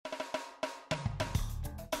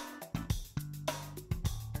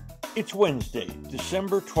It's Wednesday,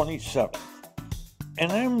 December 27th, and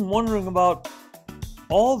I'm wondering about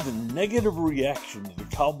all the negative reaction to the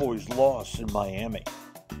Cowboys' loss in Miami.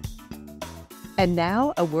 And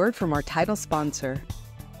now, a word from our title sponsor.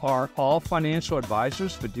 Are all financial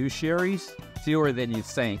advisors fiduciaries? Fewer than you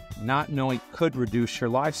think. Not knowing could reduce your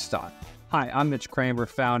lifestyle. Hi, I'm Mitch Kramer,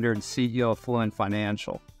 founder and CEO of Fluent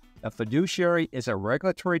Financial. A fiduciary is a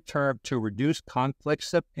regulatory term to reduce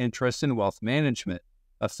conflicts of interest in wealth management.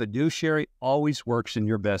 A fiduciary always works in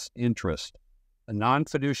your best interest. A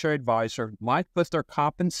non-fiduciary advisor might put their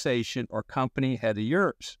compensation or company ahead of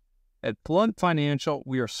yours. At Fluent Financial,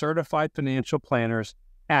 we are certified financial planners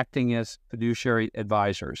acting as fiduciary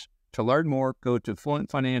advisors. To learn more, go to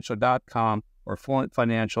fluentfinancial.com or Fluent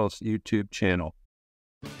Financial's YouTube channel.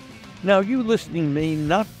 Now, you listening may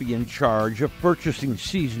not be in charge of purchasing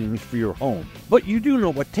seasonings for your home, but you do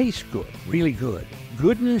know what tastes good, really good.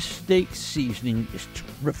 Goodness Steak Seasoning is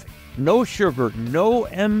terrific. No sugar, no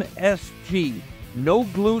MSG, no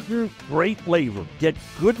gluten, great flavor. Get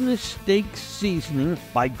Goodness Steak Seasoning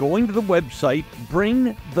by going to the website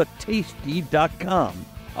bringthetasty.com.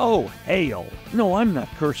 Oh, hail. No, I'm not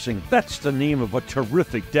cursing. That's the name of a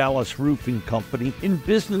terrific Dallas roofing company in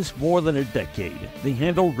business more than a decade. They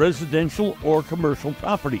handle residential or commercial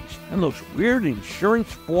properties. And those weird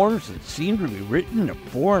insurance forms that seem to be written in a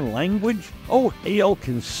foreign language, oh, hail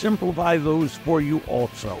can simplify those for you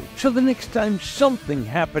also. So the next time something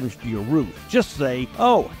happens to your roof, just say,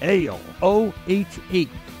 oh, hail.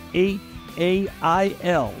 O-H-8-A-I-L.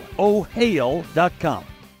 OHail.com.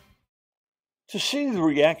 To see the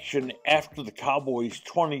reaction after the Cowboys'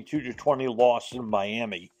 22-20 loss in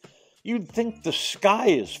Miami, you'd think the sky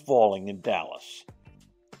is falling in Dallas.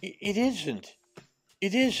 It isn't.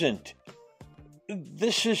 It isn't.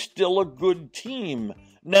 This is still a good team.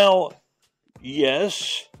 Now,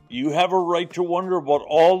 yes, you have a right to wonder about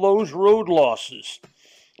all those road losses,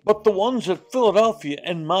 but the ones at Philadelphia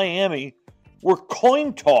and Miami were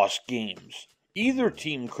coin toss games. Either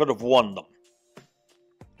team could have won them.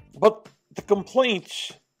 But the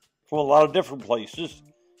complaints from a lot of different places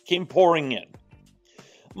came pouring in.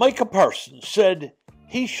 Micah Parsons said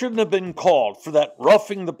he shouldn't have been called for that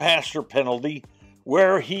roughing the passer penalty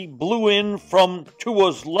where he blew in from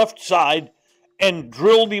Tua's left side and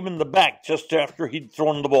drilled him in the back just after he'd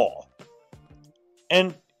thrown the ball.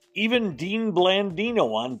 And even Dean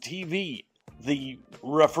Blandino on TV, the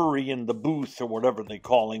referee in the booth or whatever they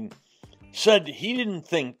call him, said he didn't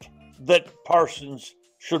think that Parsons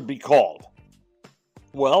should be called.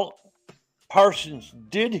 Well, Parsons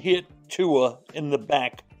did hit Tua in the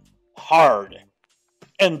back hard,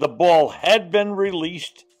 and the ball had been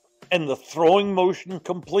released and the throwing motion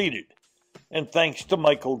completed. And thanks to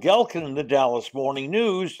Michael Galkin in the Dallas Morning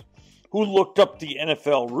News, who looked up the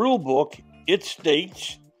NFL rulebook, it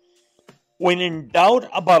states, when in doubt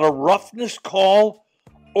about a roughness call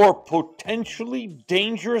or potentially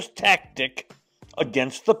dangerous tactic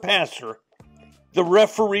against the passer, the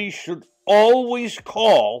referee should always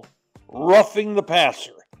call roughing the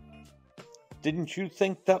passer. Didn't you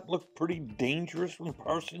think that looked pretty dangerous when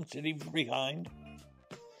Parsons hit him from behind?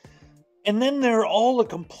 And then there are all the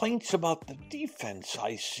complaints about the defense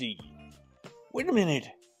I see. Wait a minute.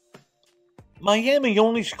 Miami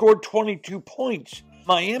only scored 22 points.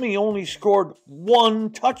 Miami only scored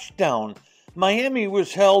 1 touchdown. Miami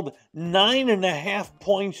was held 9.5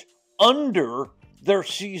 points under their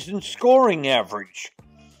season scoring average.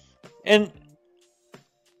 And,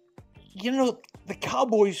 you know, the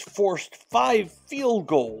Cowboys forced 5 field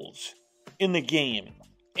goals in the game.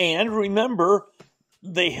 And remember,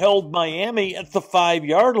 they held Miami at the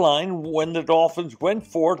 5-yard line when the Dolphins went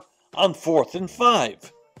for it on 4th and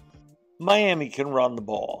 5. Miami can run the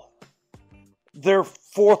ball. They're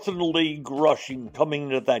 4th in the league rushing coming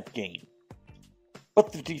into that game.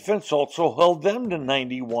 But the defense also held them to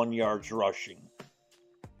 91 yards rushing.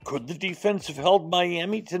 Could the defense have held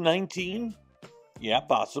Miami to 19? Yeah,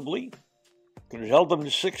 possibly. Could it have held them to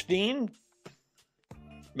 16?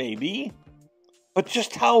 Maybe. But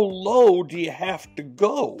just how low do you have to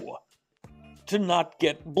go to not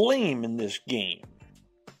get blame in this game?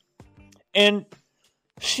 And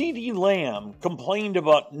CeeDee Lamb complained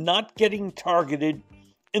about not getting targeted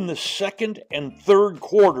in the second and third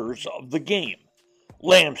quarters of the game.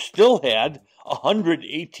 Lamb still had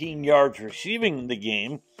 118 yards receiving in the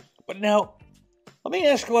game, but now, let me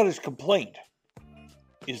ask about his complaint.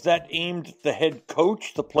 Is that aimed at the head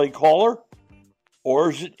coach, the play caller,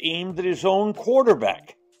 or is it aimed at his own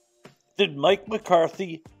quarterback? Did Mike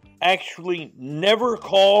McCarthy actually never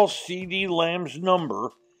call CeeDee Lamb's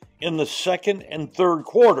number in the second and third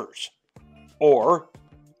quarters? Or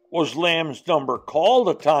was Lamb's number called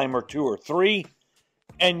a time or two or three,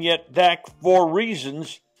 and yet Dak, for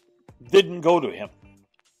reasons, didn't go to him.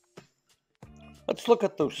 Let's look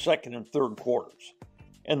at those second and third quarters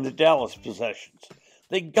and the Dallas possessions.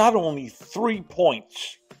 They got only 3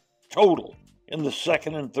 points total in the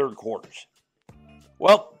second and third quarters.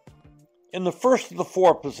 Well, in the first of the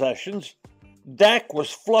 4 possessions, Dak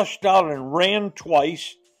was flushed out and ran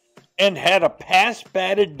twice and had a pass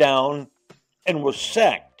batted down and was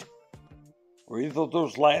sacked. Were either of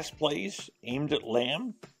those last plays aimed at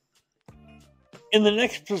Lamb? In the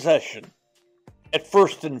next possession, at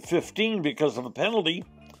 1st and 15 because of a penalty,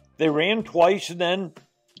 they ran twice and then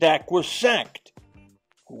Dak was sacked.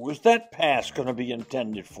 Who was that pass going to be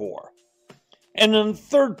intended for? And in the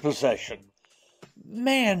third possession,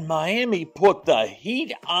 man, Miami put the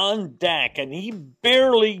heat on Dak and he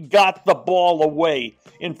barely got the ball away.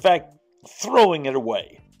 In fact, throwing it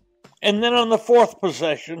away. And then on the 4th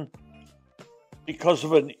possession, because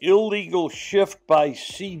of an illegal shift by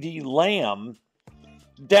C.D. Lamb,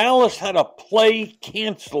 Dallas had a play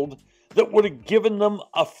canceled that would have given them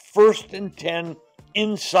a 1st and 10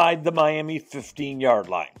 inside the Miami 15-yard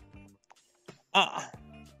line.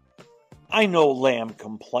 I know Lamb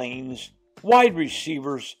complains. Wide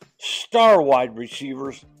receivers, star wide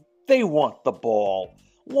receivers, they want the ball.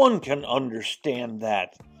 One can understand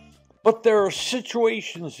that. But there are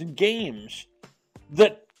situations in games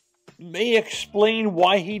that may explain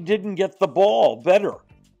why he didn't get the ball better.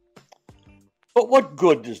 But what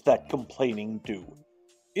good does that complaining do?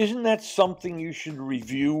 Isn't that something you should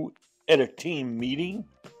review at a team meeting?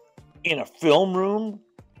 In a film room?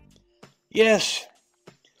 Yes,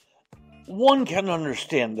 one can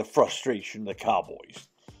understand the frustration of the Cowboys.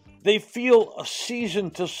 They feel a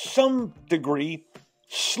season to some degree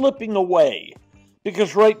slipping away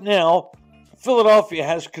because right now Philadelphia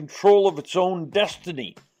has control of its own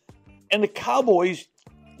destiny. And the Cowboys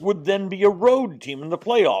would then be a road team in the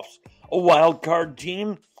playoffs, a wild card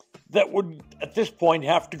team that would, at this point,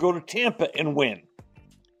 have to go to Tampa and win.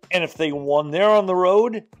 And if they won there on the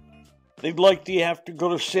road, they'd likely have to go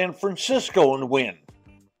to San Francisco and win.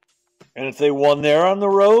 And if they won there on the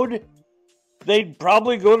road, they'd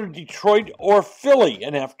probably go to Detroit or Philly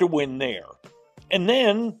and have to win there. And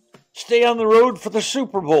then stay on the road for the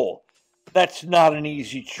Super Bowl. That's not an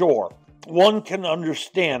easy chore. One can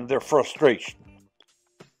understand their frustration.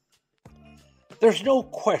 There's no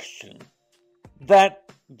question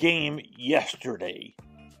that game yesterday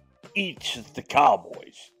eats the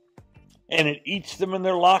Cowboys. And it eats them in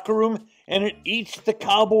their locker room, and it eats the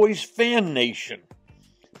Cowboys fan nation.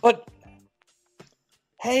 But,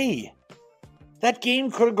 hey, that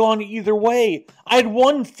game could have gone either way. I had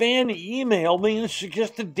one fan email me and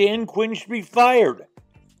suggested Dan Quinn should be fired.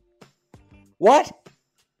 What?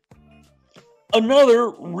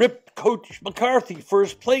 Another ripped Coach McCarthy for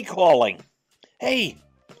his play calling. Hey,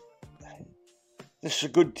 this is a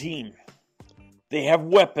good team. They have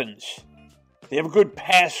weapons. They have a good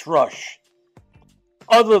pass rush.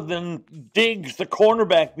 Other than Diggs, the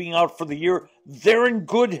cornerback, being out for the year, they're in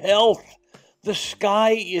good health. The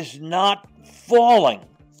sky is not falling.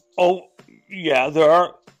 Oh, yeah, there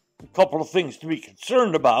are a couple of things to be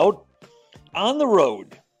concerned about. On the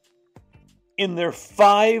road, in their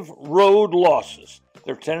 5 road losses,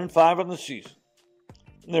 they're 10-5 on the season.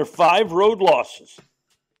 In their 5 road losses,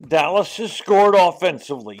 Dallas has scored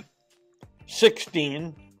offensively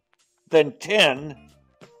 16, then 10,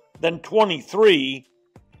 then 23,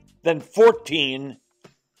 then 14,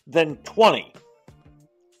 then 20.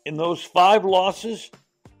 In those 5 losses,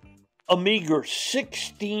 a meager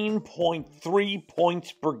 16.3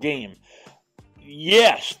 points per game.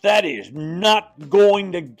 Yes, that is not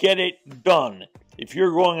going to get it done if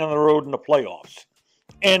you're going on the road in the playoffs.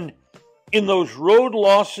 And in those road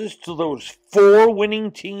losses to those 4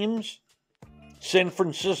 winning teams, San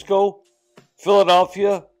Francisco,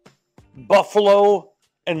 Philadelphia, Buffalo,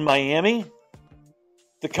 and Miami,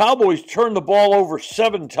 the Cowboys turned the ball over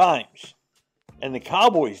 7 times, and the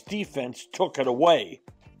Cowboys' defense took it away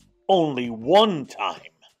only 1 time.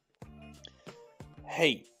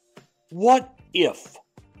 Hey, what if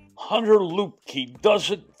Hunter Luepke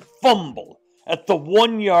doesn't fumble at the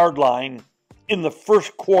 1-yard line in the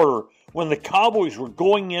first quarter when the Cowboys were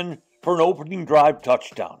going in for an opening drive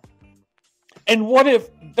touchdown? And what if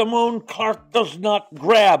Damone Clark does not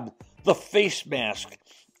grab the face mask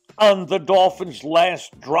on the Dolphins'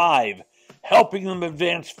 last drive, helping them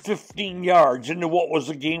advance 15 yards into what was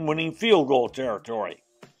a game-winning field goal territory?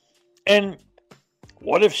 And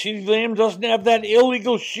what if CeeDee Lamb doesn't have that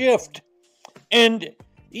illegal shift? And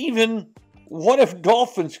even what if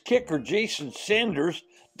Dolphins kicker Jason Sanders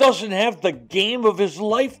doesn't have the game of his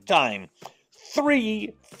lifetime.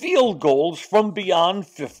 3 field goals from beyond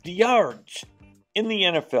 50 yards. In the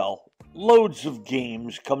NFL, loads of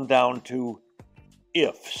games come down to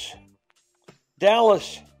ifs.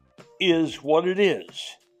 Dallas is what it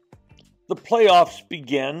is. The playoffs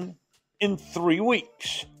begin in 3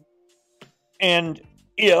 weeks. And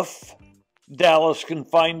if Dallas can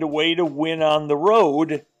find a way to win on the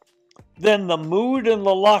road, then the mood in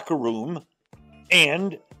the locker room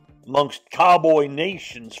and amongst Cowboy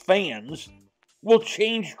Nation's fans will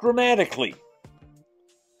change dramatically.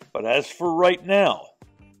 But as for right now,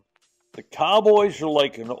 the Cowboys are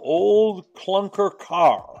like an old clunker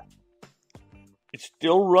car. It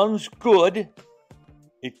still runs good.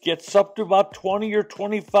 It gets up to about 20 or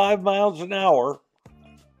 25 miles an hour.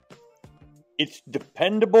 It's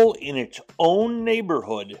dependable in its own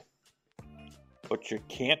neighborhood, but you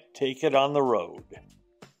can't take it on the road.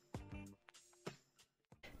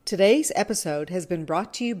 Today's episode has been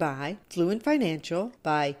brought to you by Fluent Financial,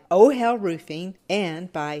 by Oh Hell Roofing,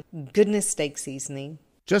 and by Goodness Steak Seasoning.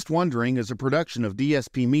 Just Wondering is a production of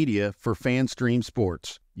DSP Media for FanStream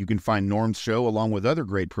Sports. You can find Norm's show along with other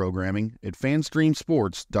great programming at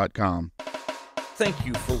fanstreamsports.com. Thank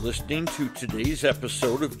you for listening to today's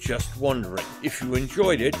episode of Just Wondering. If you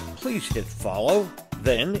enjoyed it, please hit follow.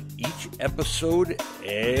 Then each episode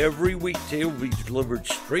every weekday will be delivered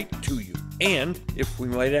straight to you. And if we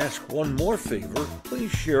might ask one more favor,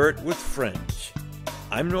 please share it with friends.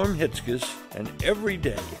 I'm Norm Hitzges, and every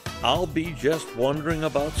day I'll be just wondering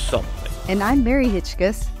about something. And I'm Mary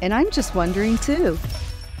Hitchkus, and I'm just wondering too.